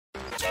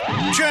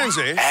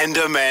Jonesy and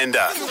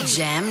Amanda.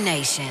 Jam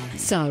Nation.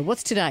 So,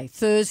 what's today?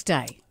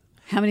 Thursday.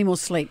 How many more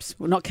sleeps?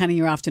 We're not counting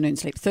your afternoon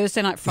sleep.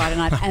 Thursday night, Friday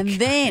night, and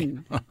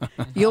then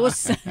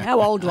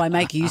how old do I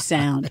make you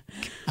sound?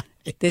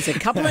 There's a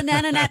couple of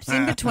nana naps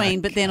in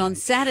between, but then on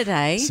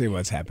Saturday, see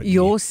what's happening.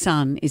 Your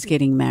son is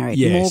getting married.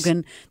 Yes.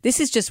 Morgan, this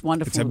is just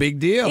wonderful. It's a big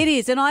deal. It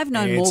is, and I've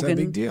known It's a Morgan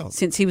big deal.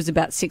 since he was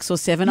about 6 or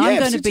 7. Yeah, I'm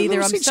going to since a be there.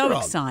 little I'm so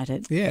 6-year-old.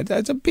 excited. Yeah,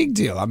 that's a big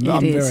deal. I'm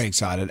is. very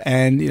excited.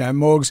 And,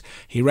 Morgs,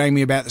 he rang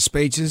me about the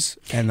speeches,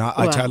 and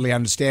I totally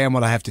understand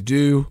what I have to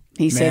do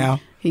now.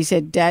 He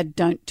said, Dad,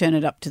 don't turn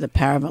it up to the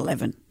power of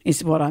 11,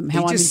 is what I'm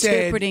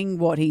interpreting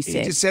what he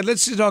said. He just said,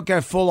 let's just not go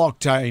full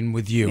octane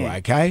with you,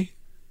 okay?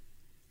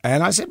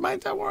 And I said,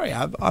 mate, don't worry.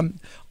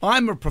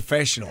 I'm a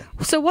professional.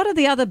 So what are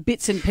the other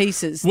bits and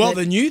pieces? Well,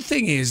 the new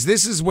thing is,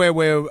 this is where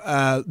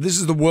this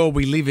is the world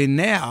we live in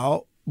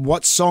now.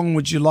 What song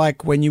would you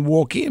like when you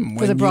walk in?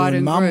 For the bride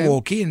and Mum groom.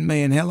 walk in,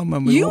 me and Helen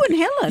when we You walk and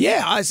in. Helen?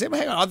 Yeah, I said,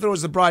 hang on, I thought it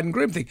was the bride and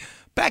groom thing.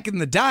 Back in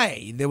the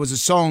day, there was a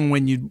song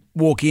when you'd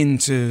walk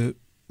into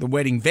the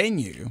wedding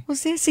venue.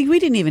 Was there? See, we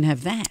didn't even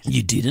have that.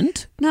 You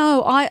didn't?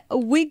 No,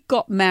 we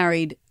got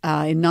married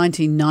in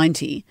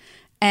 1990.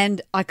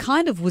 And I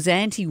kind of was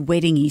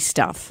anti-wedding-y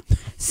stuff.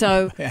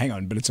 So Hang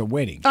on, but it's a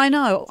wedding. I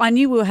know. I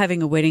knew we were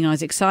having a wedding. I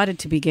was excited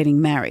to be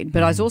getting married.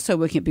 But I was also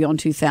working at Beyond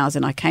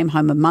 2000. I came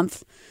home a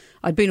month.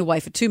 I'd been away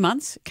for 2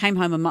 months, came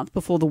home a month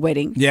before the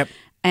wedding. Yep.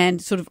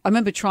 And I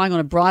remember trying on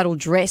a bridal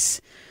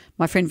dress.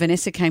 My friend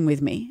Vanessa came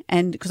with me,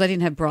 and because I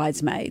didn't have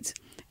bridesmaids.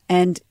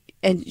 And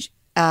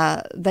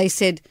they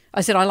said,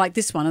 I said, I like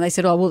this one. And they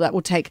said, oh, well, that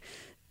will take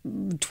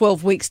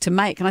 12 weeks to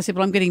make. And I said,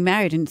 well, I'm getting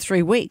married in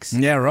 3 weeks.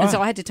 Yeah, right. And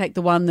so I had to take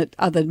the one that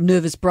other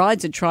nervous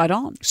brides had tried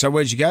on. So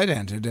where'd you go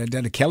down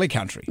to Kelly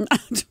Country?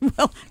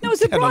 Well, no, it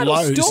was a Down to bridal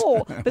Lowe's.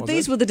 store, but Was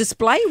these it? were the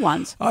display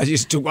ones. I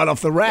just took one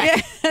off the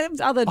rack. Yeah,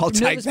 other I'll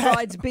take nervous that.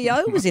 brides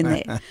BO was in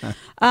there.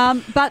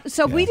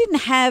 We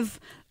didn't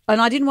have,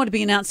 and I didn't want to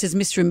be announced as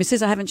Mr. and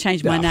Mrs. I haven't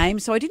changed my name,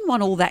 so I didn't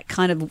want all that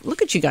kind of,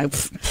 look at you go,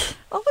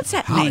 oh, what's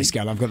happening? Harley's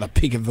going, I've got the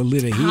pick of the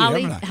litter here,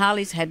 haven't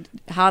I?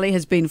 Harley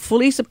has been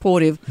fully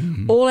supportive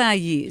all our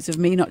years of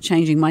me not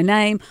changing my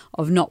name,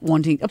 of not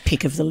wanting a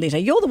pick of the litter.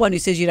 You're the one who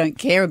says you don't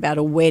care about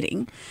a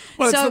wedding.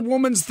 Well, it's the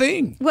woman's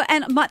thing. Well,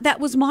 and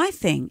that was my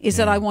thing, is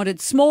that I wanted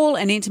small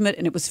and intimate,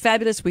 and it was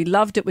fabulous. We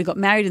loved it. We got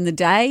married in the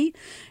day.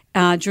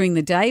 During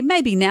the day.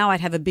 Maybe now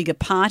I'd have a bigger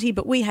party,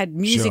 but we had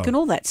music and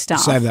all that stuff.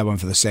 Save that one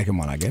for the second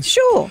one, I guess.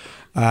 Sure.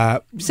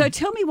 So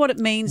tell me what it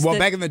means. Well,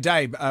 back in the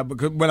day,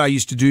 because when I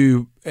used to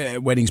do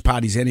weddings,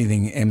 parties,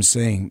 anything,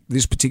 emceeing,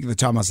 this particular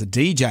time I was a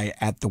DJ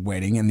at the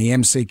wedding, and the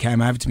MC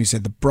came over to me and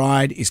said, the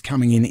bride is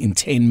coming in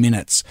 10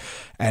 minutes,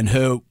 and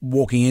her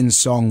walking in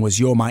song was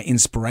You're My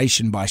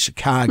Inspiration by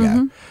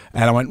Chicago.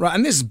 And I went, right,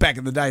 and this is back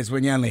in the days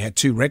when you only had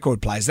 2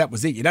 record players. That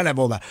was it. You don't have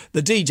all the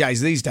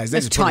DJs these days. They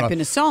Just put it type on-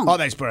 in a song. Oh,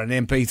 they just put it on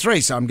an MP3.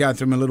 So I'm going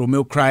through my little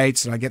milk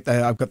crates, and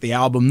I've got the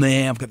album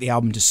there. I've got the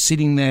album just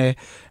sitting there.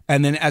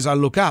 And then as I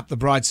look up, the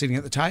bride's sitting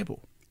at the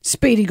table.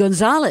 Speedy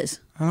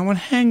Gonzales. And I went,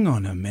 hang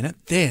on a minute.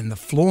 Then the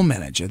floor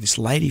manager, this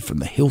lady from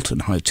the Hilton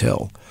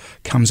Hotel,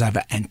 comes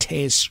over and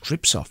tears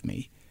strips off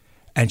me.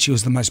 And she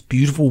was the most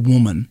beautiful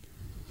woman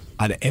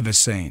I'd ever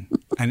seen.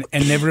 And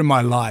never in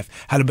my life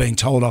had I been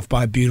told off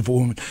by a beautiful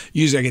woman.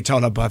 Usually I get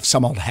told off by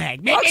some old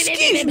hag. Oh,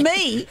 excuse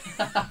me.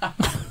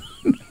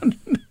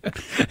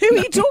 Who are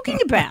you talking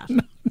about?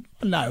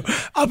 No,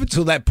 up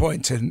until that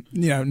point, to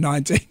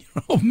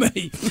 19-year-old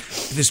me,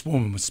 this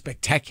woman was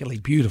spectacularly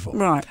beautiful.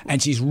 Right.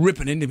 And she's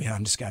ripping into me, and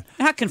I'm just going,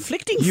 How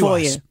conflicting you for are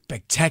you.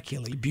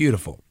 spectacularly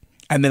beautiful.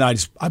 And then I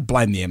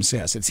blame the MC.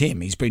 I said, it's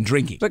him. He's been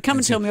drinking. But come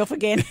and tell me off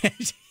again.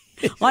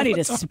 I need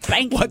a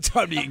spanking. What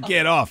time do you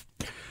get off?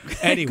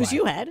 Anyway. Because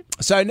you had.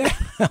 So now,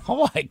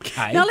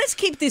 okay. Now let's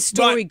keep this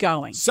story Right.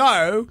 going.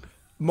 So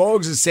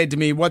Morgs has said to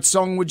me, what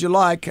song would you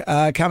like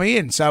coming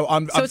in? So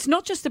So it's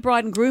not just the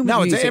bride and groom. No,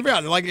 with it's music.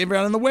 everyone, like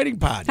everyone in the wedding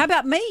party. How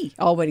about me?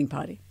 Oh, wedding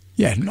party.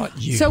 Yeah, not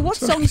you. So what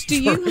songs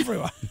do you? For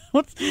everyone.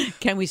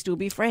 Can we still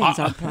be friends?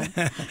 I'd play.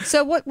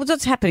 So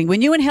what's happening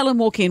when you and Helen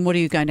walk in? What are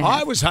you going to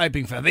have? I was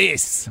hoping for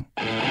this.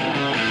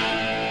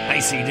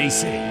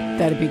 AC/DC.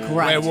 That'd be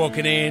great. We're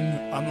walking in.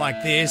 I'm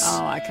like this.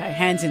 Oh, okay.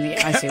 Hands in the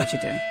air. I see what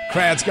you're doing.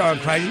 Crowd's going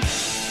crazy.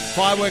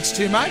 Fireworks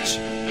too much.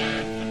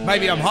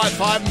 Maybe I'm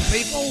high-fiving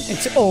people.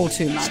 It's all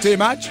too much. It's too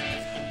much.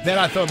 Then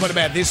I thought, what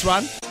about this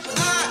one?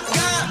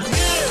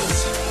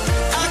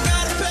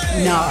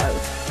 No.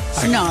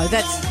 No,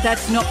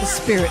 that's not the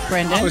spirit,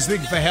 Brendan. I was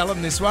thinking for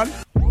Helen, this one.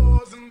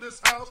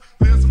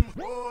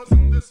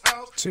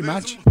 Too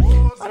much?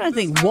 I don't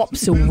think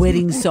WAP's a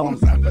wedding song.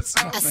 I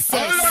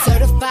said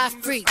certified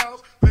freak.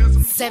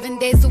 7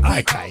 days a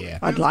week. Okay, yeah.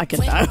 I'd like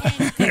it though.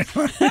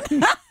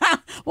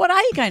 What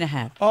are you going to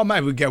have? Oh,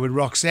 maybe we'd go with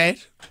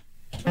Roxette.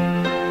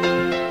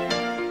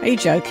 Are you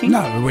joking?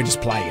 No, we're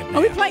just playing it now.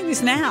 Are we playing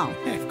this now?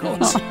 Yeah, of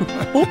course.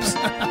 Oops.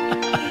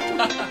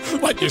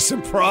 What, you're I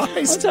surprised?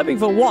 was hoping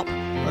for WAP.